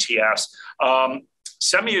overseas ETFs.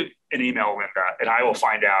 Send me an email, Linda, and I will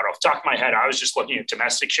find out. Off the top of my head, I was just looking at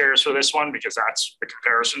domestic shares for this one because that's the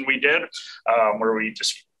comparison we did, where we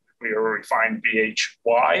find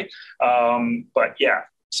VHY. But yeah,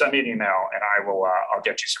 send me an email and I'll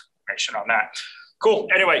get you some information on that. Cool.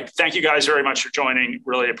 Anyway, thank you guys very much for joining.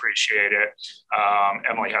 Really appreciate it.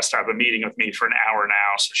 Emily has to have a meeting with me for an hour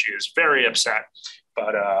now, so she is very upset.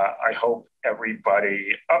 But I hope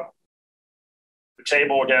everybody up the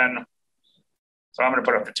table again. So I'm going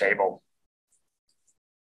to put up the table.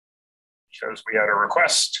 Shows we had a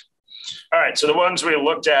request. All right, so the ones we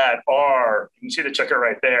looked at are, you can see the ticker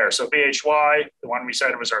right there. So VHY, the one we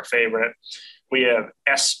said was our favorite. We have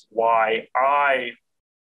SYI,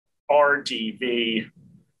 RDV,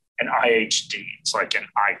 and IHD. It's like an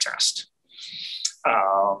eye test.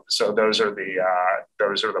 So those are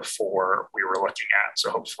the four we were looking at. So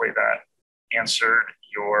hopefully that answered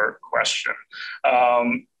your question.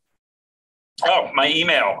 Oh, my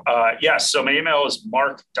email. Yes, so my email is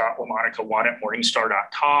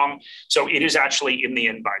mark.lamonica1@morningstar.com. So it is actually in the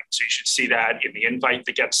invite. So you should see that in the invite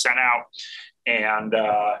that gets sent out. And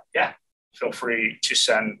yeah, feel free to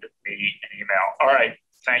send me an email. All right.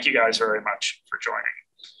 Thank you guys very much for joining.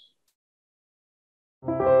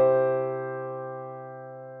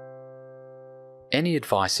 Any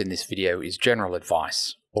advice in this video is general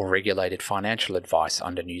advice or regulated financial advice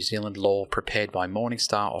under New Zealand law prepared by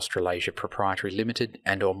Morningstar Australasia Proprietary Limited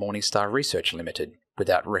and or Morningstar Research Limited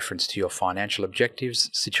without reference to your financial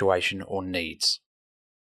objectives, situation or needs.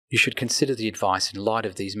 You should consider the advice in light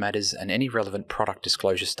of these matters and any relevant product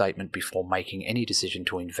disclosure statement before making any decision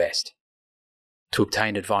to invest. To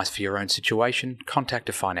obtain advice for your own situation, contact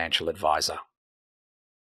a financial advisor.